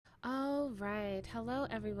right. Hello,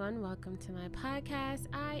 everyone. Welcome to my podcast.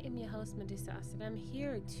 I am your host, Medusa, and I'm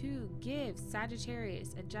here to give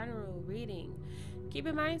Sagittarius a general reading. Keep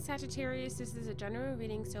in mind, Sagittarius, this is a general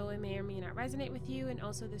reading, so it may or may not resonate with you, and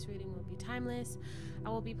also this reading will be timeless. I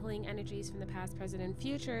will be pulling energies from the past, present, and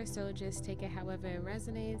future, so just take it however it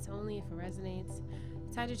resonates, only if it resonates.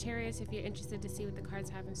 Sagittarius, if you're interested to see what the cards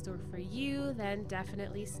have in store for you, then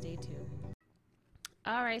definitely stay tuned.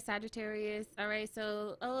 All right, Sagittarius. All right,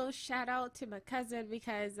 so a little shout out to my cousin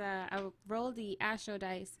because I rolled the Astro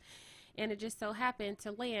dice and it just so happened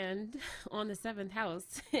to land on the seventh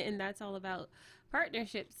house. And that's all about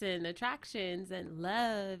partnerships and attractions and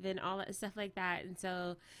love and all that stuff like that. And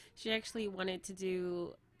so she actually wanted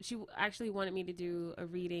me to do a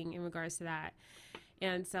reading in regards to that.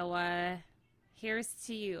 And so, here's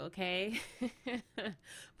to you, okay?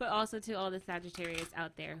 But also to all the Sagittarius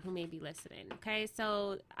out there who may be listening, okay?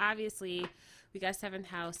 So obviously we got seventh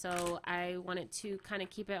house, so I wanted to kind of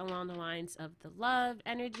keep it along the lines of the love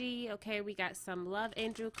energy, okay? We got some love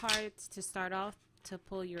angel cards to start off to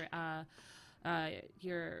pull your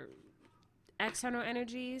external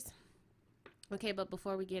energies, okay? But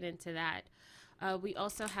before we get into that, we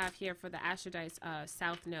also have here for the Astro dice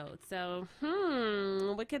South Node. So,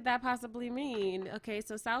 what could that possibly mean? Okay,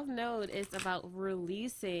 so South Node is about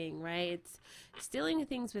releasing, right? It's stealing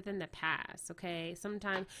things within the past, okay?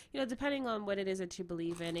 Sometimes, depending on what it is that you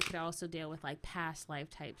believe in, it could also deal with like past life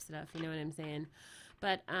type stuff, you know what I'm saying?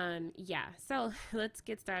 But, yeah, so let's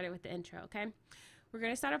get started with the intro, okay? We're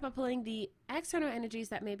going to start off by pulling the external energies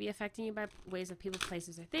that may be affecting you by ways of people,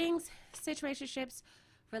 places, or things, situationships,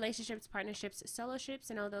 relationships, partnerships, soloships,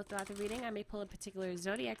 and although throughout the reading I may pull a particular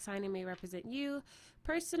zodiac sign and may represent you,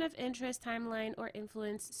 person of interest, timeline, or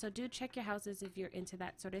influence, so do check your houses if you're into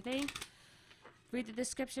that sort of thing. Read the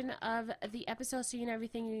description of the episode so you know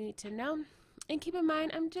everything you need to know. And keep in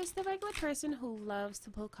mind, I'm just a regular person who loves to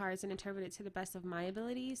pull cards and interpret it to the best of my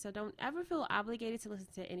ability, so don't ever feel obligated to listen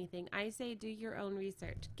to anything I say. Do your own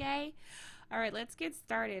research, okay? Alright, let's get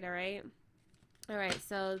started, alright? Alright,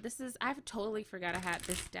 so I've totally forgot I had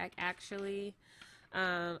this deck, actually.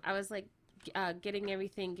 I was like getting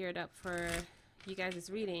everything geared up for you guys'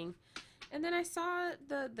 reading. And then I saw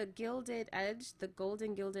the gilded edge, the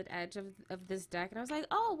golden gilded edge of this deck. And I was like,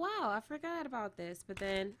 oh, wow, I forgot about this. But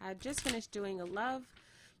then I just finished doing the love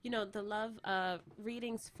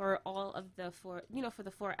readings for all of the for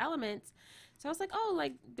the four elements. So I was like, oh,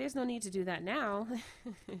 like, there's no need to do that now.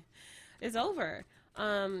 It's over.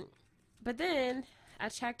 But then I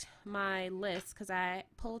checked my list because I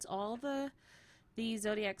pulled all the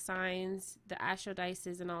zodiac signs, the astro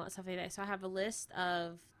dices, and all that stuff like that. So I have a list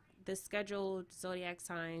of the scheduled zodiac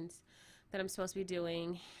signs that I'm supposed to be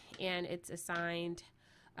doing, and it's assigned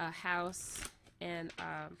a house and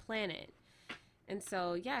planet. And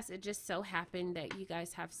so yes, it just so happened that you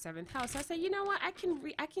guys have seventh house. So I said, you know what, I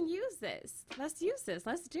can use this. Let's use this.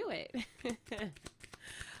 Let's do it.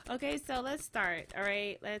 Okay, so let's start. All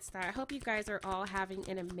right, let's start. I hope you guys are all having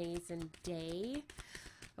an amazing day.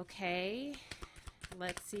 Okay,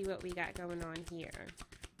 let's see what we got going on here.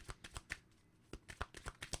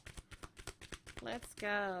 Let's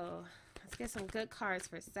go. Let's get some good cards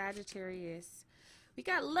for Sagittarius. We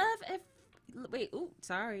got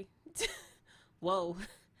sorry. Whoa.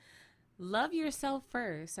 Love yourself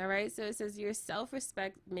first, all right? So it says your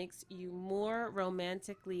self-respect makes you more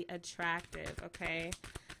romantically attractive, okay?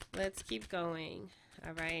 Let's keep going,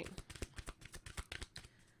 all right?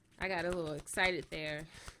 I got a little excited there.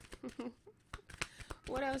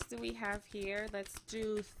 What else do we have here? Let's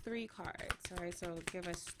do 3 cards, all right? So give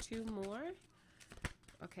us 2 more.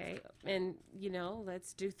 Okay, and,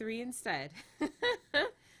 let's do 3 instead.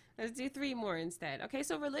 Let's do 3 more instead. Okay,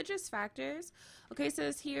 so religious factors. Okay, so it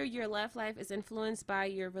says here your love life is influenced by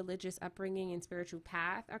your religious upbringing and spiritual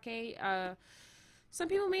path. Okay, some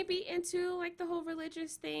people may be into like the whole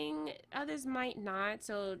religious thing. Others might not.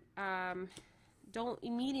 So don't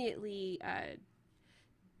immediately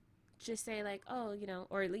just say like, oh,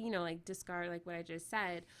 or like discard like what I just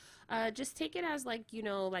said. Just take it as like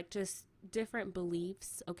like just different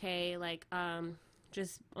beliefs. Okay, like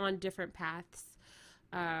just on different paths.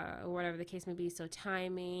 Or whatever the case may be. So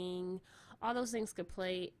timing, all those things could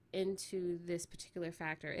play into this particular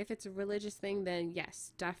factor. If it's a religious thing, then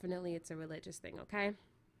yes, definitely it's a religious thing, okay?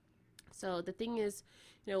 So the thing is,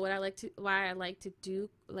 why I like to do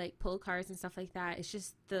like pull cards and stuff like that, it's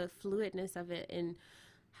just the fluidness of it and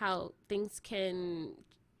how things can,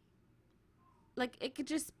 like, it could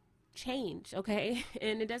just change, okay?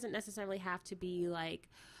 And it doesn't necessarily have to be like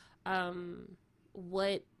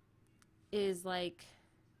what is like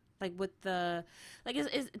like with the, like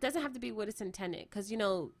it doesn't have to be what it's intended, because you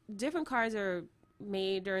know different cards are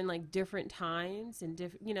made during like different times and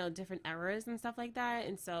different, you know, different eras and stuff like that.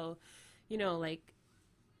 And so, you know, like,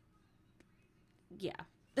 yeah.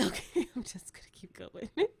 Okay, I'm just gonna keep going.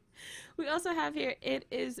 We also have here, it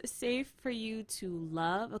is safe for you to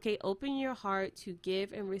love. Okay, open your heart to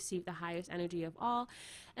give and receive the highest energy of all,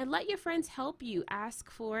 and let your friends help you.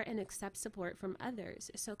 Ask for and accept support from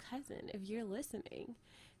others. So, cousin, if you're listening,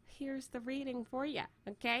 here's the reading for you.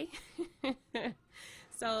 Okay.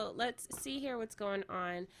 So let's see here what's going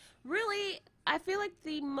on. Really, I feel like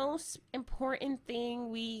the most important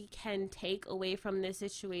thing we can take away from this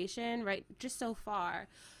situation, right, just so far,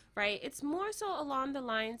 right, it's more so along the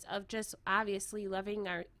lines of just obviously loving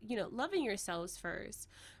our, you know, loving yourselves first,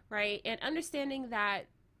 right, and understanding that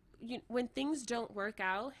when things don't work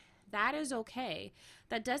out, that is okay.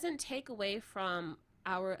 That doesn't take away from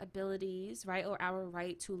our abilities, right, or our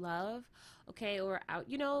right to love, okay, or out,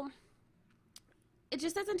 you know, it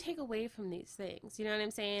just doesn't take away from these things. You know what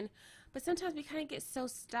I'm saying? But sometimes we kind of get so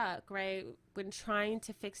stuck, right, when trying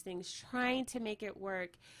to fix things, trying to make it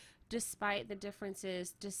work, despite the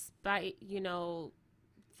differences, despite, you know,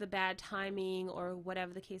 the bad timing or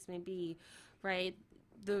whatever the case may be, right?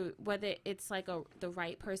 The whether it's like the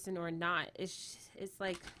right person or not, it's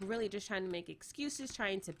like really just trying to make excuses,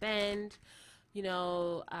 trying to bend, you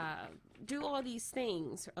know, do all these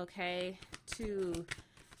things, okay, to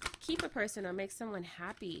keep a person or make someone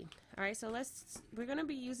happy. All right, so we're gonna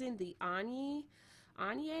be using the Anye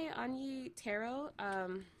Tarot. I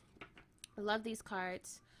love these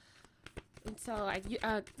cards, and so where did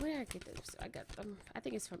I get this? I got them. I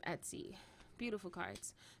think it's from Etsy. Beautiful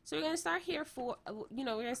cards. So we're gonna start here we're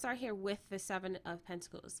gonna start here with the Seven of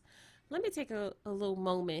Pentacles. Let me take a little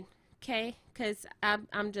moment, okay? Because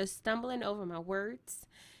I'm just stumbling over my words,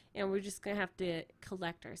 and we're just gonna have to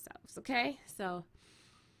collect ourselves, okay? So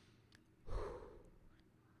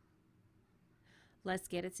let's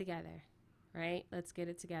get it together, right? Let's get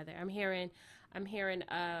it together. I'm hearing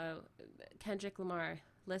Kendrick Lamar.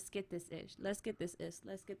 Let's get this ish. Let's get this ish.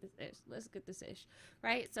 Let's get this ish. Let's get this ish.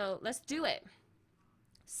 Right? So let's do it.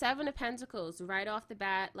 Seven of Pentacles right off the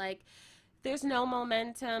bat. Like, there's no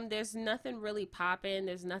momentum. There's nothing really popping.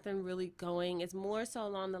 There's nothing really going. It's more so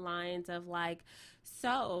along the lines of like,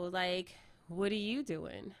 so like, what are you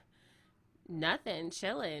doing? Nothing,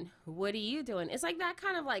 chilling. What are you doing? It's like that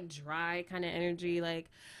kind of like dry kind of energy.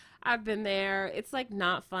 Like, I've been there. It's like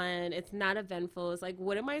not fun. It's not eventful. It's like,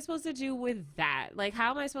 what am I supposed to do with that? Like,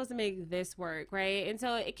 how am I supposed to make this work? Right. And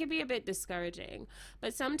so it can be a bit discouraging,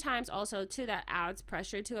 but sometimes also too, that adds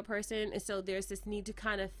pressure to a person. And so there's this need to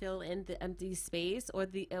kind of fill in the empty space or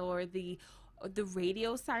the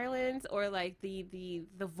radio silence or like the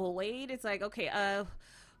void. It's like, okay,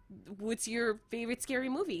 what's your favorite scary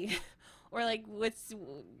movie? Or like, what's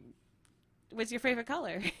your favorite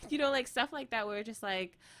color? You know, like stuff like that, where it's just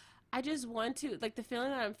like, I just want to, like, the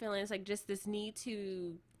feeling that I'm feeling is like just this need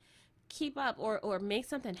to keep up or make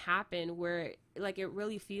something happen where like it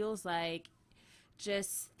really feels like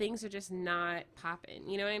just things are just not popping.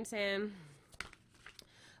 You know what I'm saying?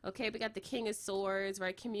 Okay, we got the King of Swords,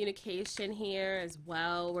 right? Communication here as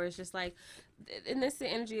well, where it's just like, and this is the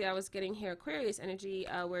energy I was getting here, Aquarius energy,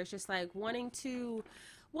 where it's just like wanting to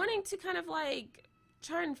kind of like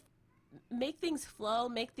try and make things flow,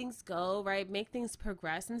 make things go, right? Make things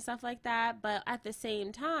progress and stuff like that. But at the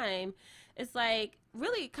same time, it's like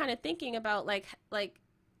really kind of thinking about like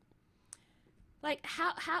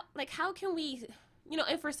how can we, you know,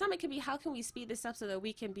 and for some it could be how can we speed this up so that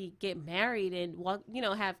we can get married and, well, you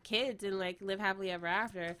know, have kids and like live happily ever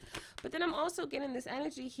after. But then I'm also getting this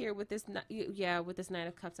energy here with this, with this Nine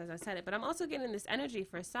of Cups, as I said it. But I'm also getting this energy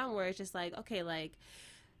for some where it's just like, okay, like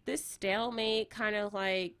this stalemate kind of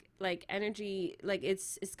like energy, like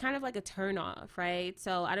it's kind of like a turn off, right?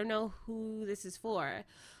 So I don't know who this is for.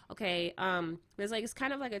 Okay, there's like, it's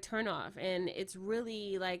kind of like a turn off, and it's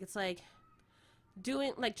really like, it's like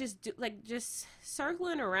doing like just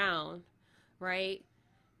circling around, right?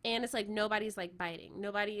 And it's like nobody's like biting,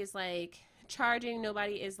 nobody is like charging,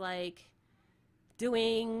 nobody is like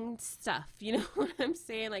doing stuff, you know what I'm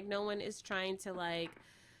saying? Like no one is trying to like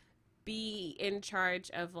be in charge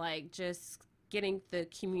of like just getting the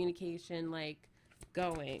communication like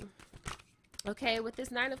going. Okay, with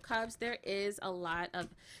this Nine of Cups, there is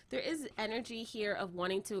energy here of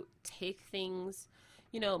wanting to take things,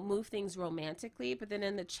 you know, move things romantically. But then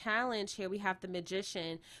in the challenge here, we have the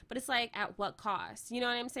Magician, but it's like, at what cost? You know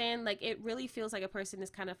what I'm saying? Like, it really feels like a person is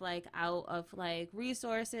kind of like out of like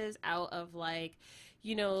resources, out of like,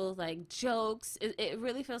 you know, like jokes. It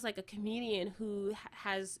really feels like a comedian who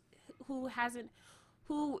hasn't,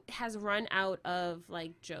 who has run out of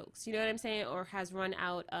like jokes, you know what I'm saying, or has run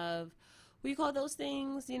out of, what do you call those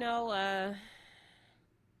things, what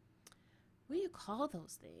do you call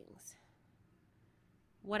those things,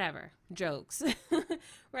 whatever, jokes.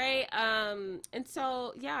 Right? And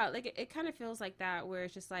so yeah, like it kind of feels like that, where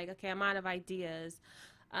it's just like, okay, I'm out of ideas,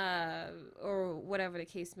 uh or whatever the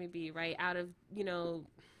case may be, right? Out of,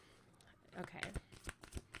 okay,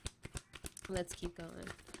 let's keep going.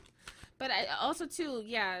 But I also too,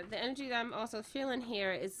 yeah, the energy that I'm also feeling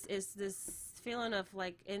here is this feeling of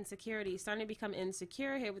like insecurity, starting to become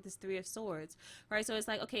insecure here with this Three of Swords, right? So it's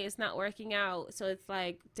like, okay, it's not working out, so it's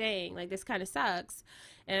like, dang, like this kind of sucks,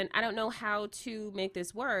 and I don't know how to make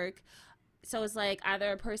this work. So it's like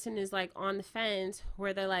either a person is like on the fence,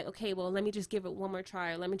 where they're like, okay, well, let me just give it one more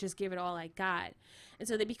try, or let me just give it all I got. And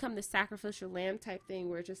so they become the sacrificial lamb type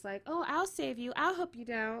thing, where it's just like, oh, I'll save you, I'll help you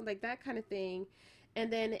down, like that kind of thing.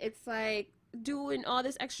 And then it's like doing all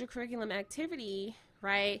this extracurriculum activity,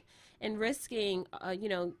 right? And risking,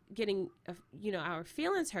 getting, our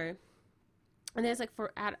feelings hurt. And then it's like,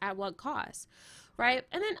 for at what cost, right?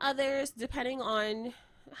 And then others, depending on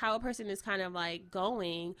how a person is kind of like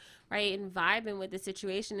going, right, and vibing with the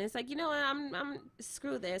situation, it's like, you know what, I'm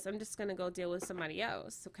screw this, I'm just gonna go deal with somebody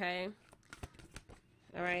else. Okay.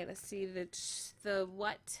 All right, let's see, the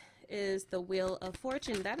what is the Wheel of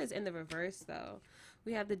Fortune. That is in the reverse though.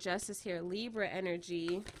 We have the Justice here, Libra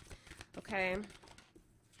energy. Okay.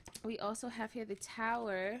 We also have here the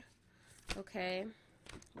Tower. Okay.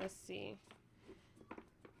 Let's see.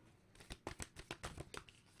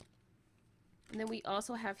 And then we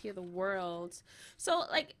also have here the World. So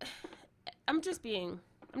like, I'm just reading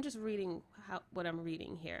what I'm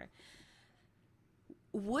reading here.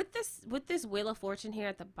 With this Wheel of Fortune here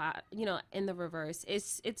at the bottom, in the reverse,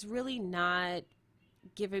 it's really not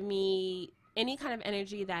giving me any kind of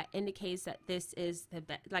energy that indicates that this is the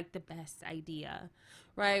best idea,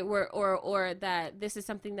 right? Or that this is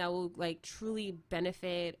something that will like truly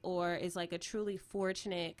benefit, or is like a truly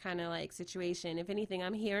fortunate kind of like situation. If anything,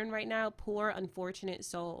 I'm hearing right now, poor unfortunate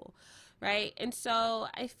soul, right? And so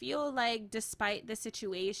I feel like, despite the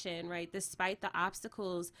situation, right, despite the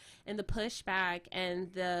obstacles and the pushback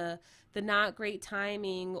and the not great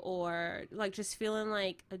timing, or like just feeling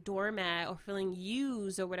like a doormat, or feeling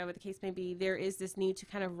used, or whatever the case may be, there is this need to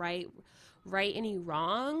kind of right any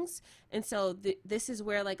wrongs. And so this is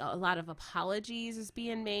where like a lot of apologies is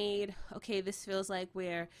being made. Okay, this feels like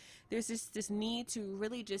where there's this need to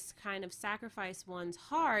really just kind of sacrifice one's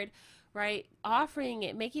heart, right? Offering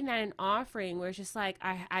it, making that an offering, where it's just like,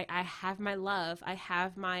 I have my love, I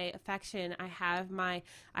have my affection, I have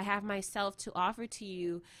myself to offer to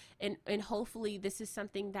you. And hopefully this is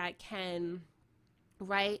something that can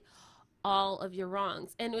right all of your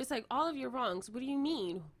wrongs. And it's like, all of your wrongs, what do you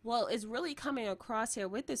mean? Well, it's really coming across here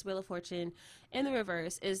with this Wheel of Fortune in the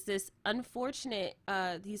reverse, is this unfortunate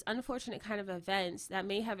these unfortunate kind of events that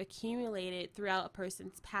may have accumulated throughout a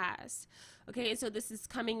person's past. Okay, and so this is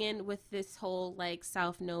coming in with this whole like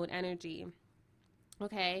South Node energy.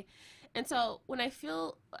 Okay, and so when I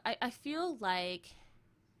feel like,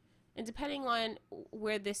 and depending on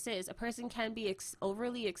where this is, a person can be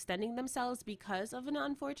overly extending themselves because of an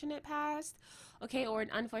unfortunate past, okay, or an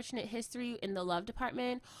unfortunate history in the love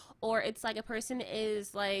department. Or it's like a person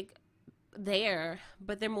is like there,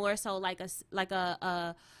 but they're more so like like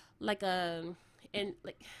a, and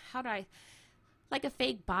like, how do I, like a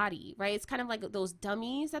fake body, right? It's kind of like those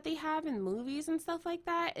dummies that they have in movies and stuff like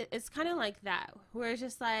that. It's kind of like that, where it's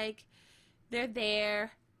just like, they're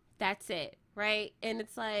there, that's it, right? And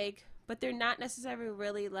it's like, but they're not necessarily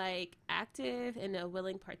really like active and a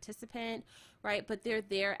willing participant, right? But they're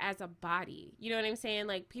there as a body. You know what I'm saying?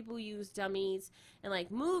 Like, people use dummies in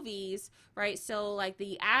like movies, right? So like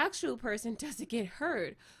the actual person doesn't get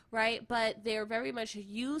hurt, right? But they're very much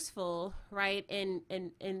useful, right? In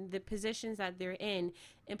the positions that they're in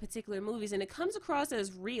particular movies, and it comes across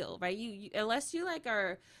as real, right? You unless you like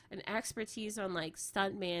are an expertise on like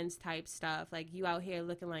stuntman's type stuff, like you out here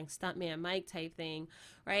looking like stuntman Mike type thing,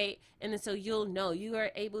 right? And then so you'll know, you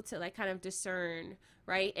are able to like kind of discern,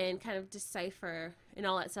 right, and kind of decipher and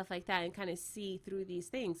all that stuff like that, and kind of see through these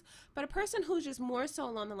things. But a person who's just more so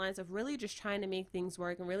along the lines of really just trying to make things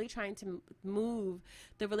work and really trying to move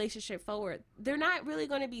the relationship forward, they're not really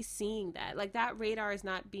going to be seeing that. Like, that radar is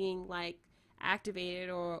not being like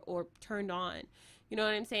activated or turned on. You know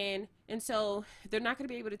what I'm saying? And so they're not going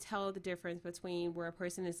to be able to tell the difference between where a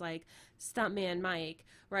person is like stuntman Mike,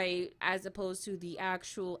 right, as opposed to the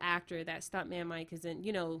actual actor that stuntman Mike isn't.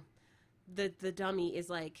 The dummy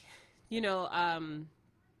is like, what do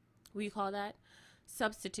you call that?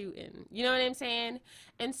 substituting. You know what I'm saying?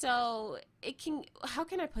 And so it can, how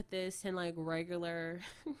can I put this in like regular,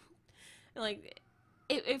 like,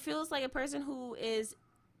 it feels like a person who is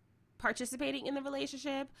participating in the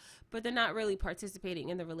relationship, but they're not really participating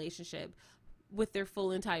in the relationship with their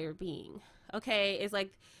full entire being. Okay?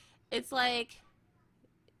 It's like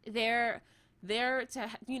they're there to,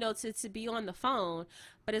 you know, to be on the phone,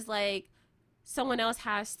 but it's like someone else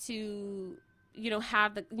has to, you know,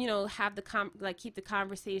 have the like keep the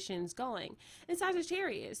conversations going. And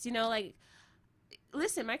Sagittarius, you know, like,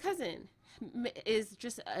 listen, my cousin is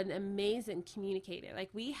just an amazing communicator. Like,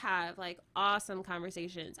 we have like awesome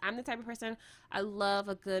conversations. I'm the type of person, I love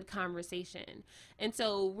a good conversation. And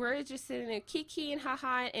so we're just sitting there kiki and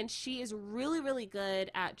haha, and she is really, really good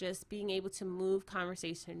at just being able to move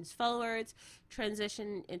conversations forwards,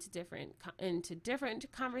 transition into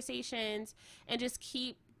different conversations, and just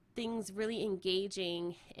keep things really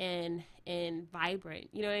engaging and vibrant.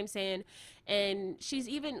 You know what I'm saying? And she's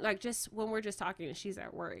even like, just when we're just talking, she's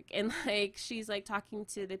at work, and like she's like talking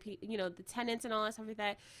to the you know, the tenants and all that stuff like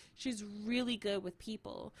that. She's really good with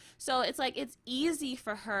people. So it's like it's easy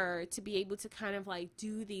for her to be able to kind of like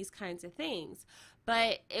do these kinds of things.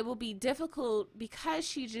 But it will be difficult because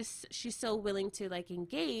she's so willing to like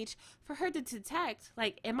engage, for her to detect,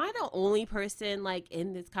 like, am I the only person like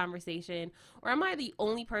in this conversation, or am I the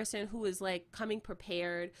only person who is like coming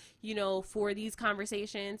prepared, you know, for these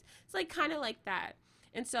conversations? It's like kind of like that.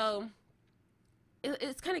 And so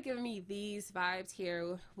it's kind of giving me these vibes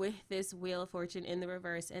here with this Wheel of Fortune in the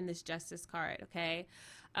reverse and this Justice card. Okay,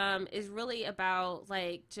 is really about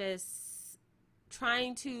like just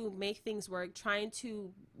trying to make things work, trying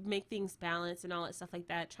to make things balance and all that stuff like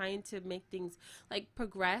that, trying to make things like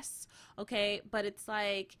progress. Okay, but it's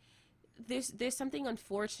like there's something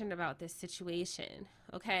unfortunate about this situation.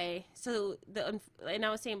 Okay, so and I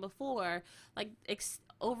was saying before, like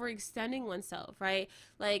overextending oneself, right?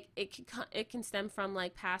 Like it can stem from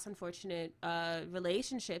like past unfortunate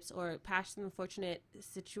relationships, or past unfortunate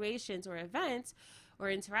situations or events or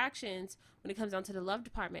interactions when it comes down to the love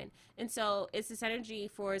department. And so it's this energy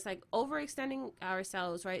for, it's like overextending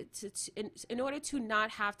ourselves, right? In order to not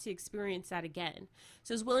have to experience that again.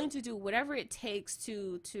 So it's willing to do whatever it takes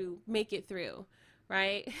to make it through,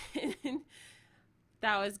 right?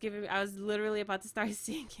 That was giving, I was literally about to start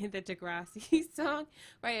singing the Degrassi song,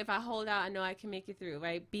 right? If I hold out, I know I can make it through,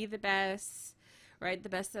 right? Be the best, right? The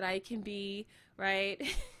best that I can be, right?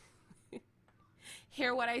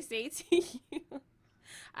 Hear what I say to you.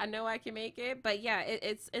 I know I can make it. But yeah,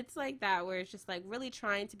 it's like that, where it's just like really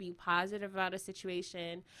trying to be positive about a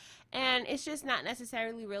situation, and it's just not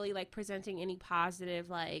necessarily really like presenting any positive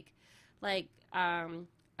like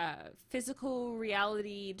physical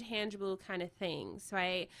reality, tangible kind of things,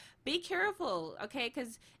 right? Be careful, okay?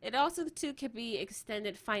 Because it also too could be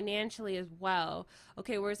extended financially as well,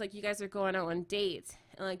 okay? Whereas like you guys are going out on dates,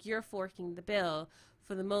 and like you're forking the bill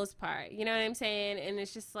for the most part, you know what I'm saying? And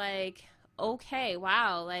it's just like, okay,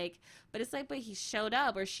 wow, like, but it's like, but he showed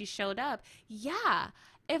up or she showed up. Yeah,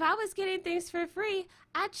 if I was getting things for free,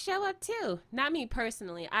 I'd show up too. Not me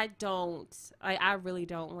personally. I don't. I really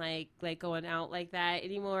don't like going out like that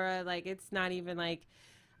anymore. Like, it's not even like,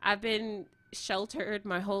 I've been sheltered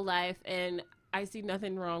my whole life, and I see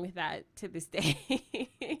nothing wrong with that to this day.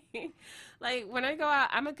 Like, when I go out,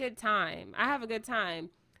 I'm a good time. I have a good time,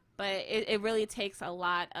 but it really takes a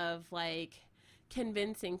lot of like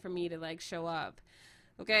convincing for me to like show up.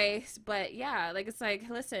 Okay, but yeah, like, it's like,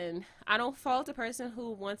 listen, I don't fault a person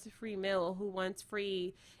who wants a free meal, who wants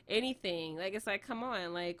free anything. Like, it's like, come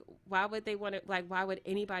on, like, why would they want to, like, why would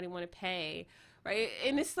anybody want to pay, right?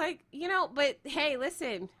 And it's like, you know, but hey,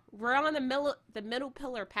 listen, we're on the middle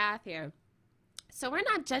pillar path here. So we're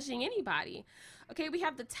not judging anybody. Okay, we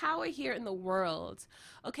have the tower here in the world.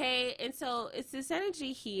 Okay, and so it's this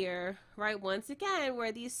energy here, right? Once again,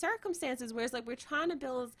 where these circumstances where it's like we're trying to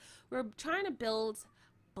build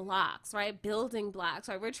blocks, right? Building blocks,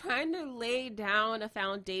 right? We're trying to lay down a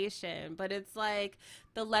foundation, but it's like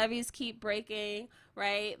the levees keep breaking,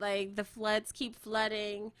 right? Like the floods keep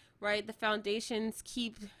flooding, right? The foundations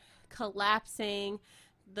keep collapsing,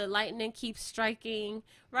 the lightning keeps striking,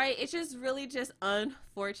 right? It's just really just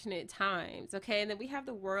unfortunate times, okay? And then we have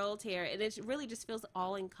the world here, and it really just feels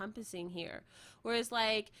all encompassing here. Whereas,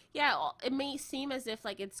 like, yeah, it may seem as if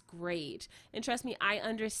like it's great, and trust me, I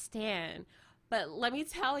understand, but let me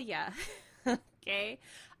tell ya, okay?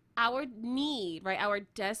 Our need, right? Our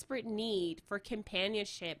desperate need for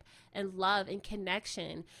companionship and love and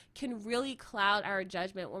connection can really cloud our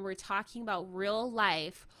judgment when we're talking about real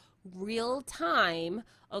life, real time,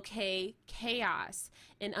 okay, chaos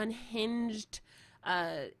and unhinged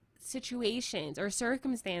situations or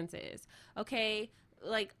circumstances, okay?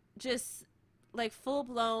 Like, just like full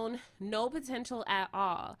blown, no potential at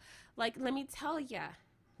all. Like, let me tell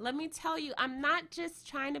you, I'm not just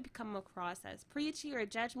trying to become across as preachy or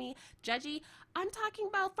judgy. I'm talking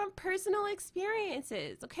about from personal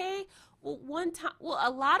experiences, okay? Well, one time, well, a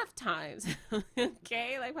lot of times,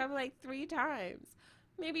 okay? Like, probably like 3 times,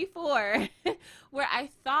 maybe 4, where I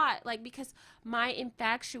thought, like, because my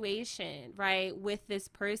infatuation, right, with this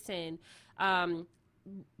person, um,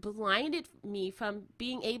 blinded me from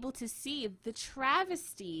being able to see the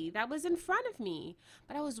travesty that was in front of me.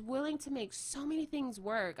 But I was willing to make so many things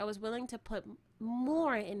work. I was willing to put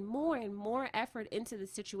more and more and more effort into the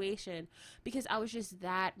situation because I was just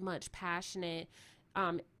that much passionate,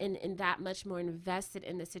 and that much more invested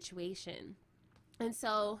in the situation. And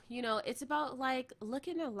so, it's about like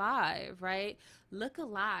looking alive, right? Look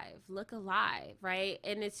alive, right?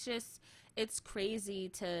 And it's just, it's crazy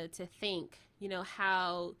to think,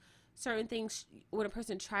 how certain things, when a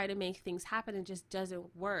person try to make things happen, it just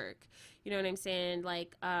doesn't work. You know what I'm saying?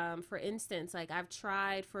 Like, for instance, like I've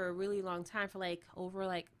tried for a really long time, for like over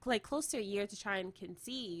like close to a year, to try and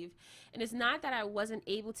conceive. And it's not that I wasn't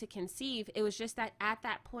able to conceive. It was just that at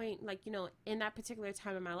that point, like, in that particular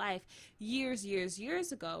time in my life, years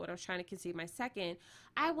ago, when I was trying to conceive my second,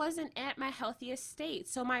 I wasn't at my healthiest state.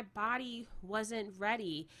 So my body wasn't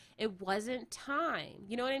ready. It wasn't time.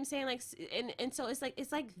 You know what I'm saying? Like, and so it's like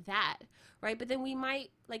that, right? But then we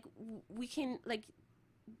might, like, we can, like,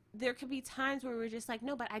 there could be times where we're just like,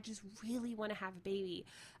 no, but I just really want to have a baby.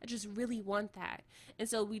 I just really want that. And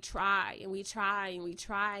so we try and we try and we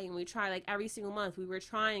try and we try, like every single month we were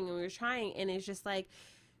trying and we were trying. And it's just like,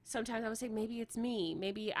 sometimes I would say, maybe it's me.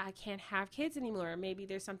 Maybe I can't have kids anymore. Maybe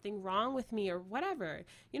there's something wrong with me or whatever.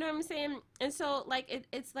 You know what I'm saying? And so, like,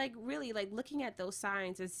 it's like really like looking at those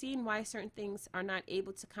signs and seeing why certain things are not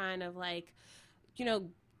able to kind of like, you know,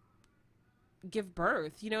 give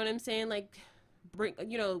birth. You know what I'm saying? Like, bring,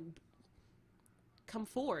 come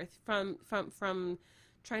forth from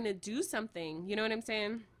trying to do something. You know what I'm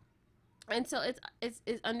saying? And so it's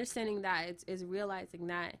understanding that, it's realizing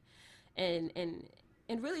that, and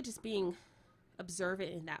really just being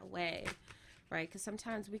observant in that way, right? Because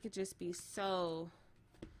sometimes we could just be so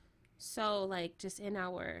like just in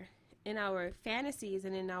our fantasies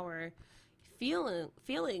and in our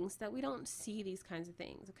feelings that we don't see these kinds of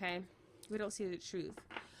things. Okay, we don't see the truth.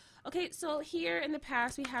 Okay, so here in the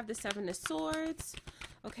past we have the Seven of Swords.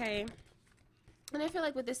 Okay, and I feel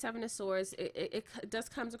like with the Seven of Swords, it does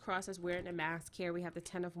comes across as wearing a mask. Here we have the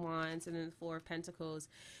Ten of Wands and then the Four of Pentacles.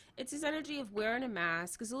 It's this energy of wearing a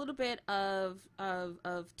mask. It's a little bit of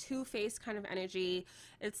two-faced kind of energy.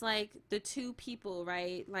 It's like the two people,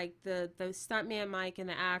 right? Like the stuntman Mike and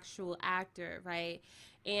the actual actor, right?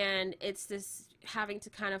 And it's this having to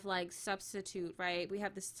kind of like substitute, right? We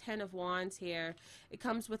have this Ten of Wands here. It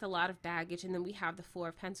comes with a lot of baggage. And then we have the Four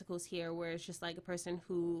of Pentacles here, where it's just like a person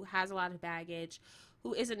who has a lot of baggage,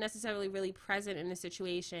 who isn't necessarily really present in the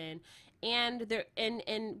situation. And there,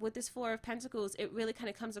 and with this Four of Pentacles, it really kind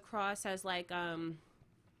of comes across as like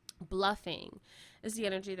bluffing is the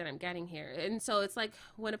energy that I'm getting here. And so it's like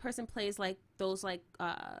when a person plays like those like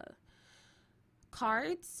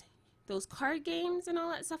cards, those card games and all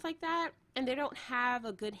that stuff like that, and they don't have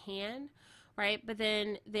a good hand, right? But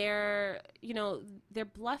then they're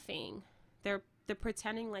bluffing. They're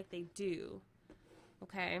pretending like they do.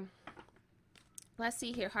 Okay. Let's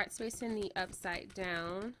see here. Heart space in the upside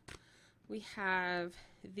down. We have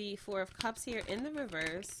the Four of Cups here in the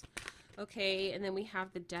reverse. Okay, and then we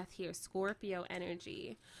have the Death here, Scorpio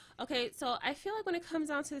energy. Okay, so I feel like when it comes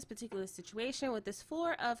down to this particular situation with this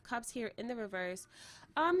Four of Cups here in the reverse,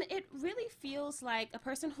 it really feels like a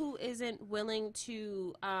person who isn't willing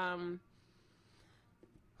to,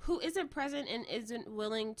 who isn't present and isn't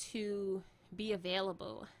willing to be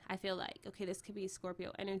available. I feel like, okay, this could be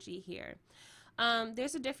Scorpio energy here.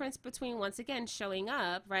 There's a difference between, once again, showing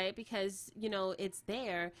up, right? Because, it's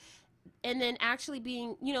there, and then actually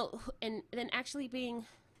being,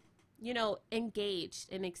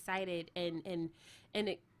 engaged and excited and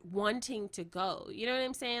wanting to go. You know what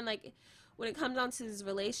I'm saying? Like, when it comes down to this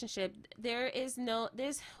relationship,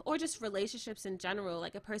 or just relationships in general,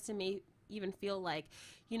 like a person may even feel like,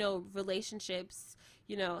 relationships,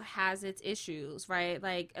 has its issues, right?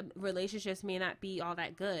 Like, relationships may not be all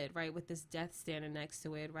that good, right? With this death standing next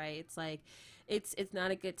to it, right? It's like, it's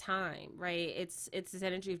not a good time, right? It's this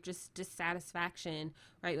energy of just dissatisfaction,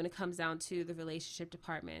 right? When it comes down to the relationship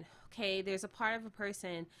department. Okay, there's a part of a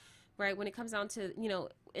person, right? When it comes down to,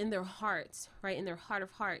 in their hearts, right? In their heart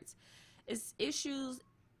of hearts, is issues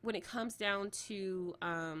when it comes down to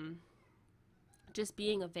just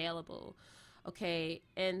being available. Okay.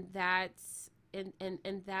 And that's, and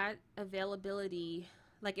that availability,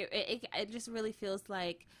 like it just really feels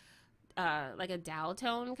like a dial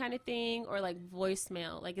tone kind of thing, or like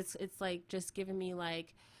voicemail. Like it's like just giving me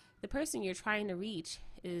like the person you're trying to reach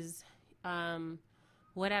is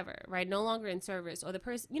whatever, right? No longer in service, or the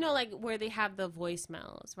person, like where they have the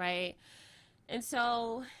voicemails, right? And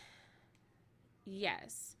so,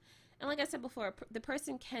 yes. And like I said before, the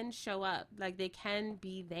person can show up, like they can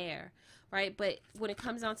be there, right? But when it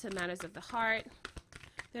comes down to matters of the heart,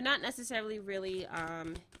 they're not necessarily really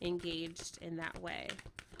engaged in that way.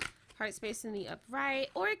 Heart space in the upright,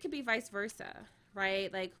 or it could be vice versa,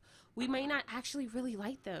 right? Like we might not actually really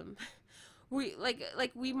like them. We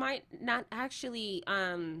might not actually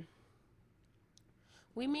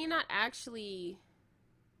we may not actually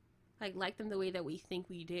like them the way that we think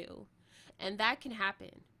we do. And that can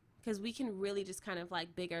happen because we can really just kind of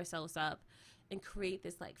like big ourselves up and create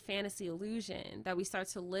this like fantasy illusion that we start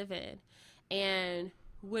to live in. And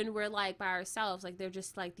when we're like by ourselves, like they're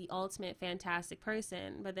just like the ultimate fantastic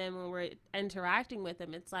person. But then when we're interacting with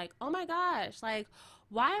them, it's like, oh my gosh, like,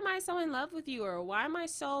 why am I so in love with you? Or why am I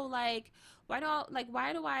so like, why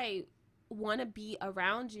do I want to be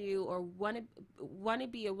around you, or want to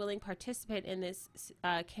be a willing participant in this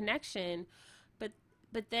connection?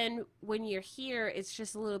 But then when you're here, it's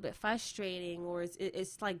just a little bit frustrating, or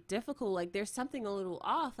it's like difficult. Like there's something a little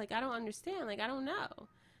off. Like I don't understand. Like I don't know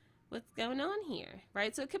what's going on here,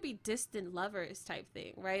 right? So it could be distant lovers type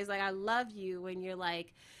thing, right? It's like I love you when you're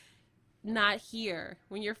like not here,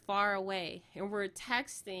 when you're far away, and we're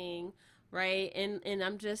texting, right? And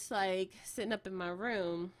I'm just like sitting up in my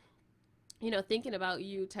room, thinking about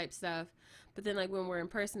you type stuff. But then like when we're in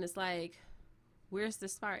person, it's like, where's the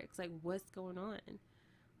spark? It's like, what's going on?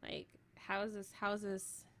 Like, how's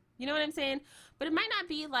this? You know what I'm saying? But it might not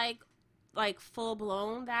be like full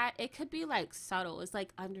blown. That it could be like subtle. It's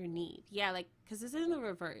like underneath. Yeah, like because it's in the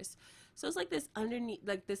reverse. So it's like this underneath,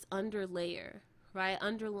 like this under layer, right?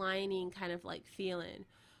 Underlining kind of like feeling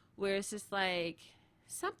where it's just like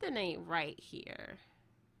something ain't right here.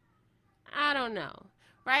 I don't know,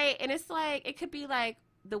 right? And it's like it could be like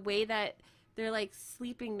the way that they're like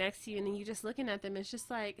sleeping next to you, and then you just looking at them. It's just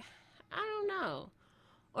like I don't know,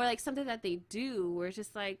 or like something that they do where it's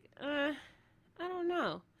just like I don't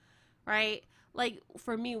know, right? Like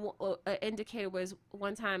for me, an indicator was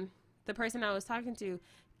one time the person I was talking to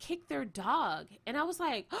kicked their dog, and I was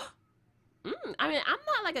like, I mean, I'm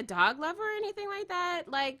not like a dog lover or anything like that.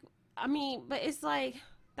 Like, I mean, but it's like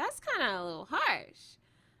that's kind of a little harsh.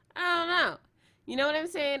 I don't know. You know what I'm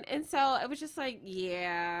saying? And so it was just like,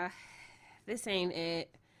 yeah, this ain't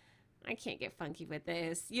it. I can't get funky with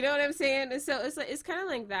this. You know what I'm saying? And so it's kind of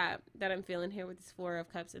like that I'm feeling here with this Four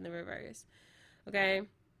of Cups in the reverse. Okay.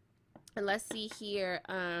 And let's see here.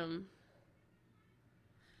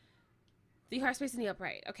 The heart space in the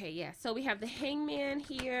upright. Okay, yeah. So we have the Hangman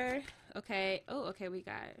here. Okay. Oh, okay. We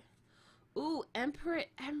got. Ooh, Empress.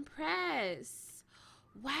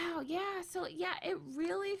 Wow. Yeah. So yeah, it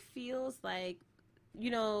really feels like,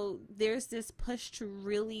 there's this push to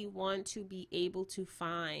really want to be able to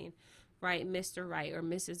find, right, Mr. Right or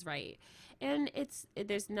Mrs. Right. And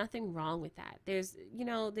there's nothing wrong with that. There's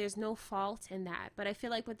no fault in that. But I feel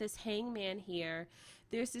like with this Hangman here,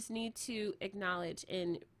 there's this need to acknowledge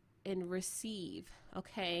and receive,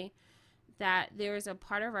 okay, that there is a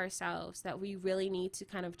part of ourselves that we really need to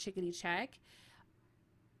kind of chickadee check,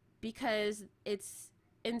 because it's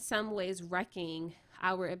in some ways wrecking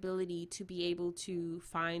our ability to be able to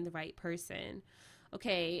find the right person.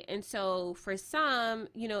 Okay. And so for some,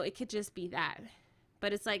 it could just be that,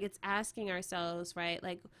 but it's like, it's asking ourselves, right?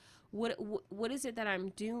 Like, what is it that I'm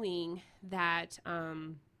doing that,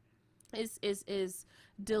 is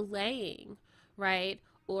delaying, right?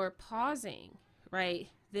 Or pausing, right?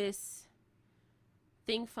 This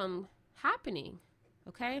thing from happening.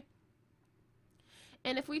 Okay.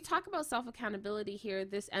 And if we talk about self-accountability here,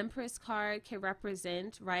 this Empress card can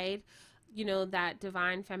represent, right, that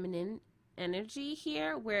divine feminine energy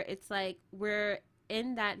here, where it's like we're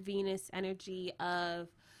in that Venus energy of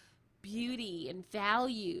beauty and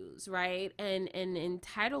values, right, and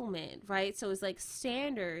entitlement, right? So it's like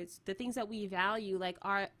standards, the things that we value, like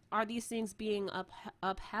are these things being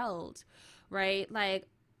upheld, right? Like,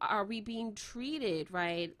 are we being treated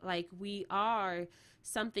right? Like we are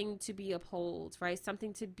something to be upheld, right?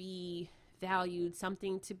 Something to be valued,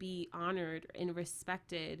 something to be honored and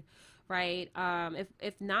respected, right?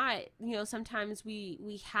 If not, you know, sometimes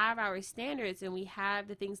we have our standards and we have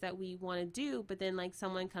the things that we want to do, but then like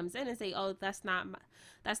someone comes in and say, oh, that's not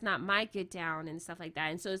my get down and stuff like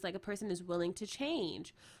that. And so it's like a person is willing to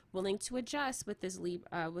change, willing to adjust with this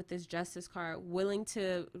justice card, willing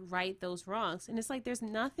to right those wrongs. And it's like there's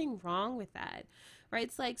nothing wrong with that, right?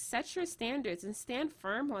 It's like set your standards and stand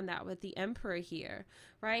firm on that with the Emperor here,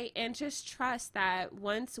 right? And just trust that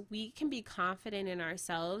once we can be confident in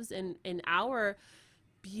ourselves and in our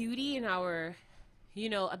beauty and our, you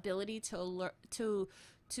know, ability to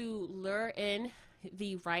lure in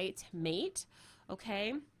the right mate,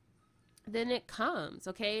 okay, then it comes,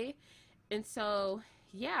 okay. And so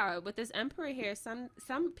yeah, with this Emperor here, some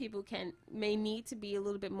people may need to be a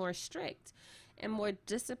little bit more strict and more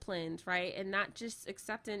disciplined, right? And not just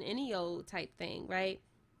accepting any old type thing, right?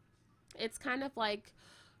 It's kind of like,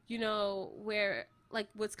 you know, where like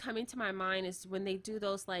what's coming to my mind is when they do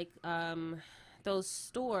those like those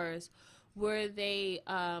stores where they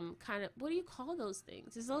kind of, what do you call those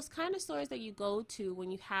things? Is those kind of stores that you go to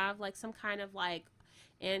when you have like some kind of like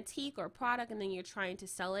antique or product and then you're trying to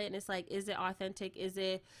sell it, and it's like, is it authentic, is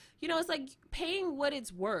it, you know, it's like paying what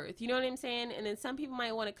it's worth, you know what I'm saying? And then some people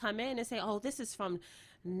might want to come in and say, oh, this is from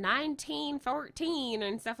 1914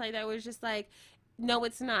 and stuff like that, where it's just like, no,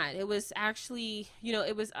 it's not. It was actually, you know,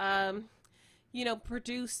 it was you know,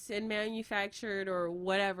 produced and manufactured or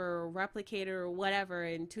whatever, or replicated or whatever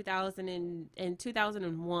in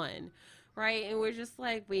 2001, right? And we're just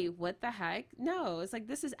like, wait, what the heck? No, it's like,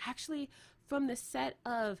 this is actually from the set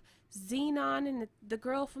of Xenon and the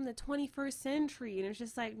girl from the 21st century. And it's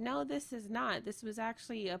just like, no, this is not. This was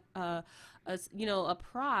actually a you know, a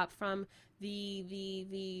prop from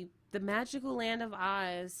the magical land of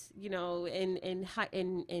Oz, you know,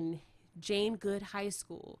 in Jane Good High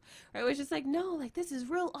School, right? It was just like, no, like this is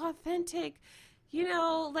real authentic, you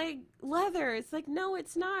know, like leather. It's like, no,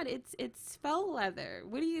 it's not. It's faux leather.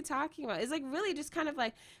 What are you talking about? It's like really just kind of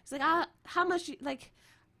like, it's like, how much? Like,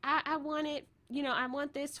 I want it, you know, I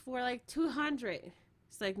want this for like 200.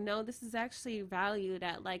 It's like, no, this is actually valued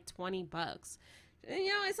at like $20. You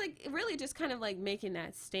know, it's like really just kind of like making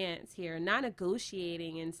that stance here, not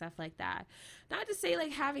negotiating and stuff like that. Not to say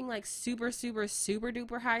like having like super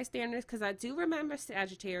duper high standards, because I do remember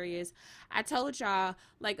Sagittarius, I told y'all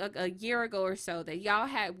like a year ago or so that y'all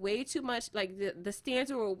had way too much, like the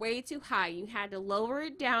standards were way too high. You had to lower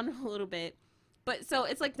it down a little bit. But so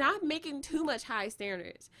it's like not making too much high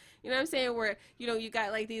standards. You know what I'm saying? Where, you know, you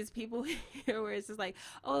got like these people here where it's just like,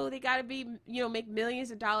 oh, they got to be, you know, make millions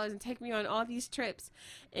of dollars and take me on all these trips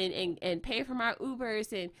and pay for my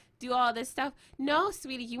Ubers and do all this stuff. No,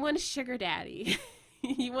 sweetie, you want a sugar daddy.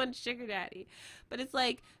 You want a sugar daddy. But it's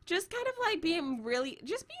like just kind of like being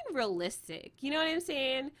realistic. You know what I'm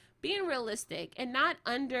saying? Being realistic and not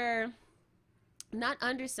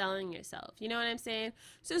underselling yourself, you know what I'm saying?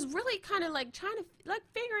 So it's really kind of like trying to like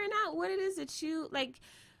figuring out what it is that you like,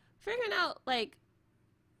 figuring out like,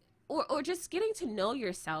 or just getting to know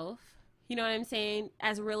yourself, you know what I'm saying,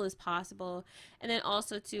 as real as possible. And then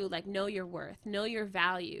also to like know your worth, know your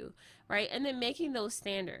value, right? And then making those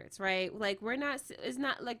standards, right? Like it's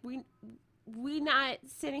not like we not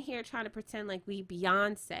sitting here trying to pretend like we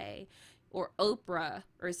Beyonce or Oprah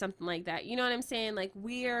or something like that. You know what I'm saying? Like,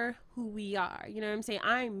 we're who we are. You know what I'm saying?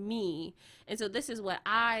 I'm me. And so this is what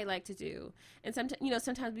I like to do. And sometimes, you know,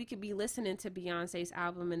 sometimes we could be listening to Beyonce's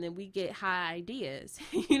album and then we get high ideas.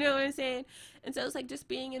 You know what I'm saying? And so it's like just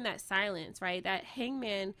being in that silence, right? That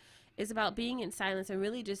Hangman is about being in silence and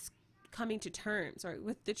really just coming to terms, or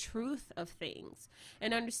with the truth of things,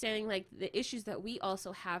 and understanding like the issues that we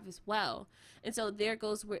also have as well. And so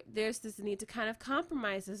there's this need to kind of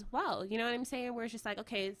compromise as well, you know what I'm saying, where it's just like,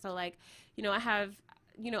 okay, so like, you know, I have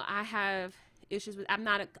issues with, I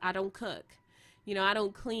don't cook, you know, I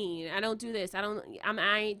don't clean, I don't do this,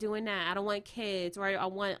 I ain't doing that, I don't want kids, or I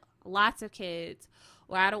want lots of kids,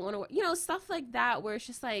 or I don't want to, you know, stuff like that, where it's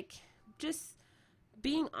just like, just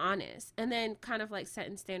being honest, and then kind of like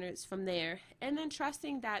setting standards from there, and then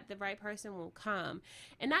trusting that the right person will come,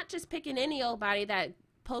 and not just picking any old body that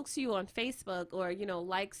pokes you on Facebook, or, you know,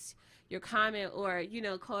 likes your comment, or, you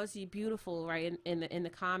know, calls you beautiful, right, in the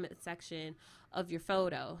comment section of your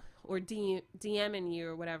photo, or DMing you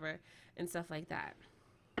or whatever and stuff like that.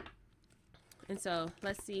 And so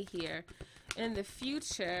let's see here in the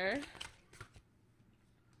future.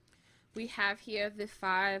 We have here the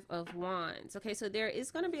Five of Wands. Okay, so there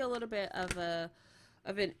is going to be a little bit of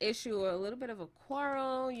an issue, or a little bit of a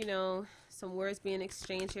quarrel, you know, some words being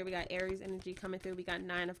exchanged here. We got Aries energy coming through. We got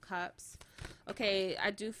Nine of Cups. Okay,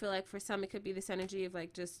 I do feel like for some it could be this energy of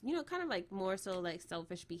like just, you know, kind of like more so like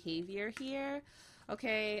selfish behavior here.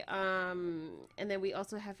 Okay, and then we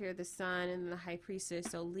also have here the sun and the high priestess,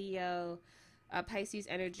 so Leo, Pisces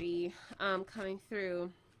energy, coming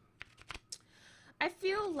through. I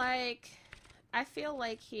feel like,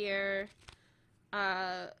 here,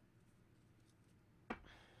 uh,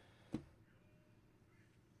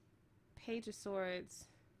 Page of Swords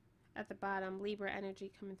at the bottom, Libra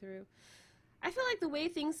energy coming through. I feel like the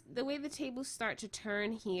way the tables start to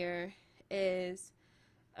turn here is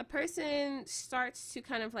a person starts to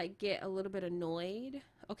kind of like get a little bit annoyed,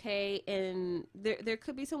 okay, and there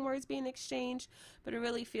could be some words being exchanged, but it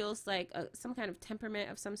really feels like some kind of temperament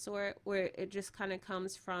of some sort, where it just kind of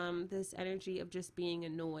comes from this energy of just being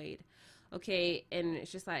annoyed, okay, and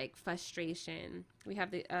it's just like frustration. We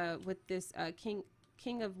have the with this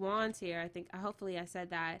king of wands here. I think hopefully I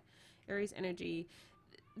said that, Aries energy.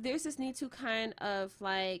 There's this need to kind of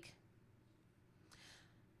like,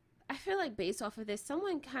 I feel like based off of this,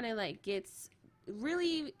 someone kind of like gets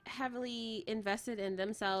really heavily invested in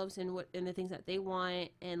themselves and in the things that they want,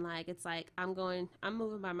 and like it's like I'm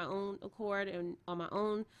moving by my own accord and on my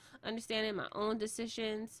own understanding, my own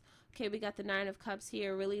decisions. Okay, we got the Nine of Cups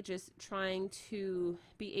here, really just trying to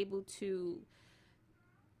be able to,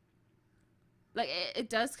 like, it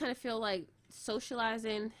does kind of feel like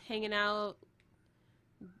socializing, hanging out,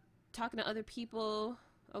 talking to other people,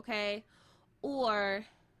 okay? Or,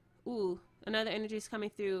 ooh, another energy is coming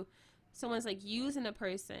through. Someone's like using a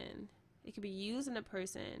person. It could be using a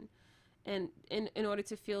person and in order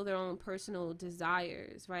to feel their own personal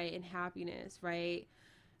desires, right? And happiness, right?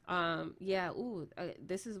 Yeah, ooh,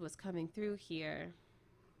 this is what's coming through here.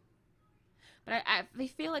 But I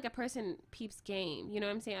feel like a person peeps game. You know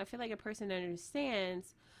what I'm saying? I feel like a person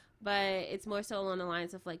understands, but it's more so along the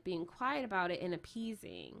lines of like being quiet about it and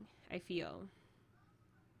appeasing, I feel.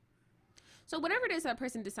 So whatever it is that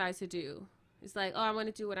person decides to do, it's like, oh, I want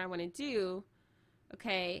to do what I want to do.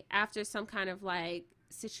 Okay, after some kind of like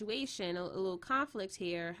situation, a little conflict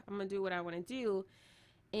here, I'm going to do what I want to do.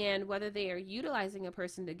 And whether they are utilizing a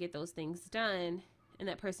person to get those things done, and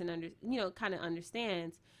that person kind of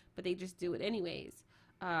understands, but they just do it anyways,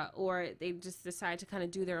 or they just decide to kind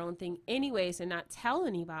of do their own thing anyways and not tell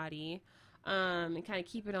anybody, and kind of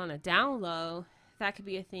keep it on a down low. That could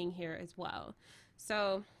be a thing here as well.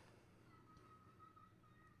 So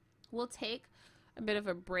we'll take a bit of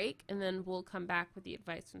a break and then we'll come back with the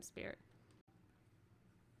advice from Spirit.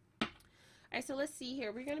 All right, so let's see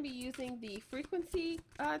here. We're going to be using the frequency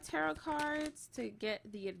tarot cards to get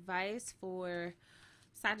the advice for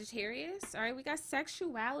Sagittarius. All right, we got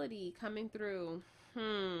sexuality coming through.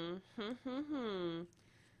 Look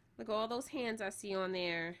at all those hands I see on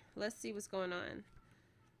there. Let's see what's going on.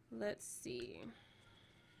 Let's see.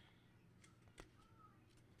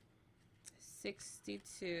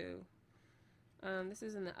 62. This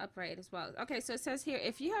is in the upright as well. Okay, so it says here,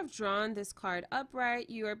 if you have drawn this card upright,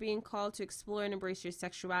 you are being called to explore and embrace your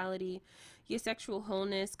sexuality. Your sexual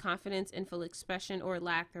wholeness, confidence, and full expression or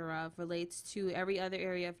lack thereof relates to every other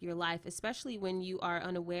area of your life, especially when you are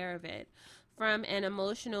unaware of it. From an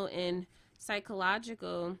emotional and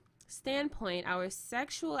psychological standpoint, our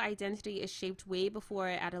sexual identity is shaped way before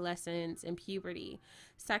adolescence and puberty.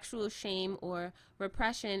 Sexual shame or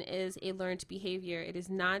repression is a learned behavior. It is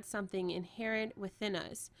not something inherent within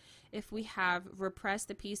us. If we have repressed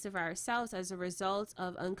a piece of ourselves as a result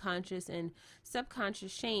of unconscious and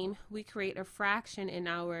subconscious shame, we create a fraction in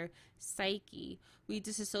our psyche. We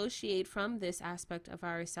disassociate from this aspect of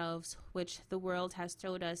ourselves, which the world has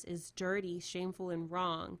told us is dirty, shameful, and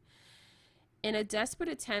wrong. In a desperate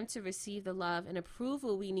attempt to receive the love and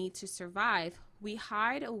approval we need to survive, we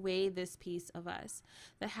hide away this piece of us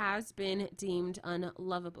that has been deemed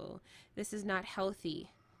unlovable. This is not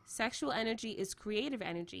healthy. Sexual energy is creative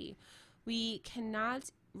energy. We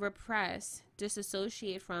cannot repress,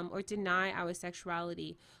 disassociate from, or deny our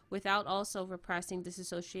sexuality without also repressing,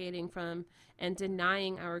 disassociating from, and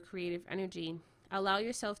denying our creative energy. Allow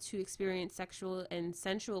yourself to experience sexual and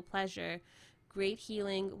sensual pleasure. Great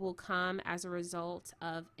healing will come as a result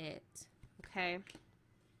of it. Okay.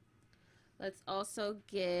 Let's also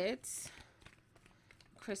get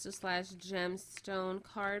crystal / gemstone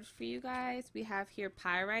card for you guys. We have here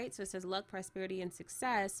pyrite. So it says luck, prosperity, and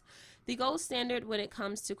success. The gold standard when it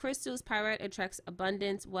comes to crystals, pyrite attracts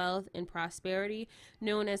abundance, wealth, and prosperity.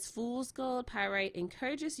 Known as fool's gold, pyrite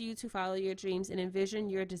encourages you to follow your dreams and envision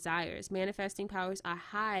your desires. Manifesting powers are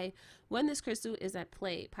high when this crystal is at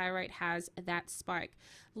play. Pyrite has that spark.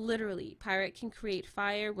 Literally, pyrite can create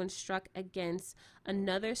fire when struck against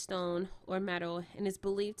another stone or metal, and is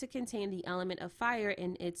believed to contain the element of fire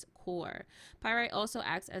in its core. Pyrite also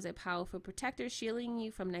acts as a powerful protector, shielding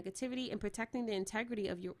you from negativity and protecting the integrity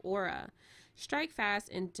of your aura. Strike fast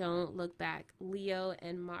and don't look back. Leo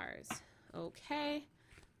and Mars. Okay.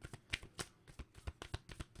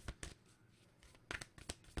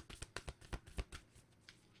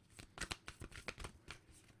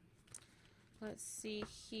 Let's see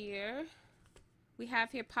here. We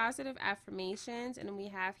have here positive affirmations, and we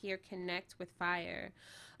have here connect with fire.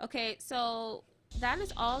 Okay, so that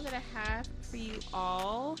is all that I have for you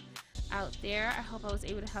all out there. I hope I was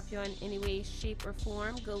able to help you in any way, shape, or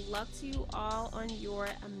form. Good luck to you all on your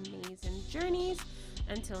amazing journeys.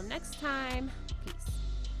 Until next time, peace.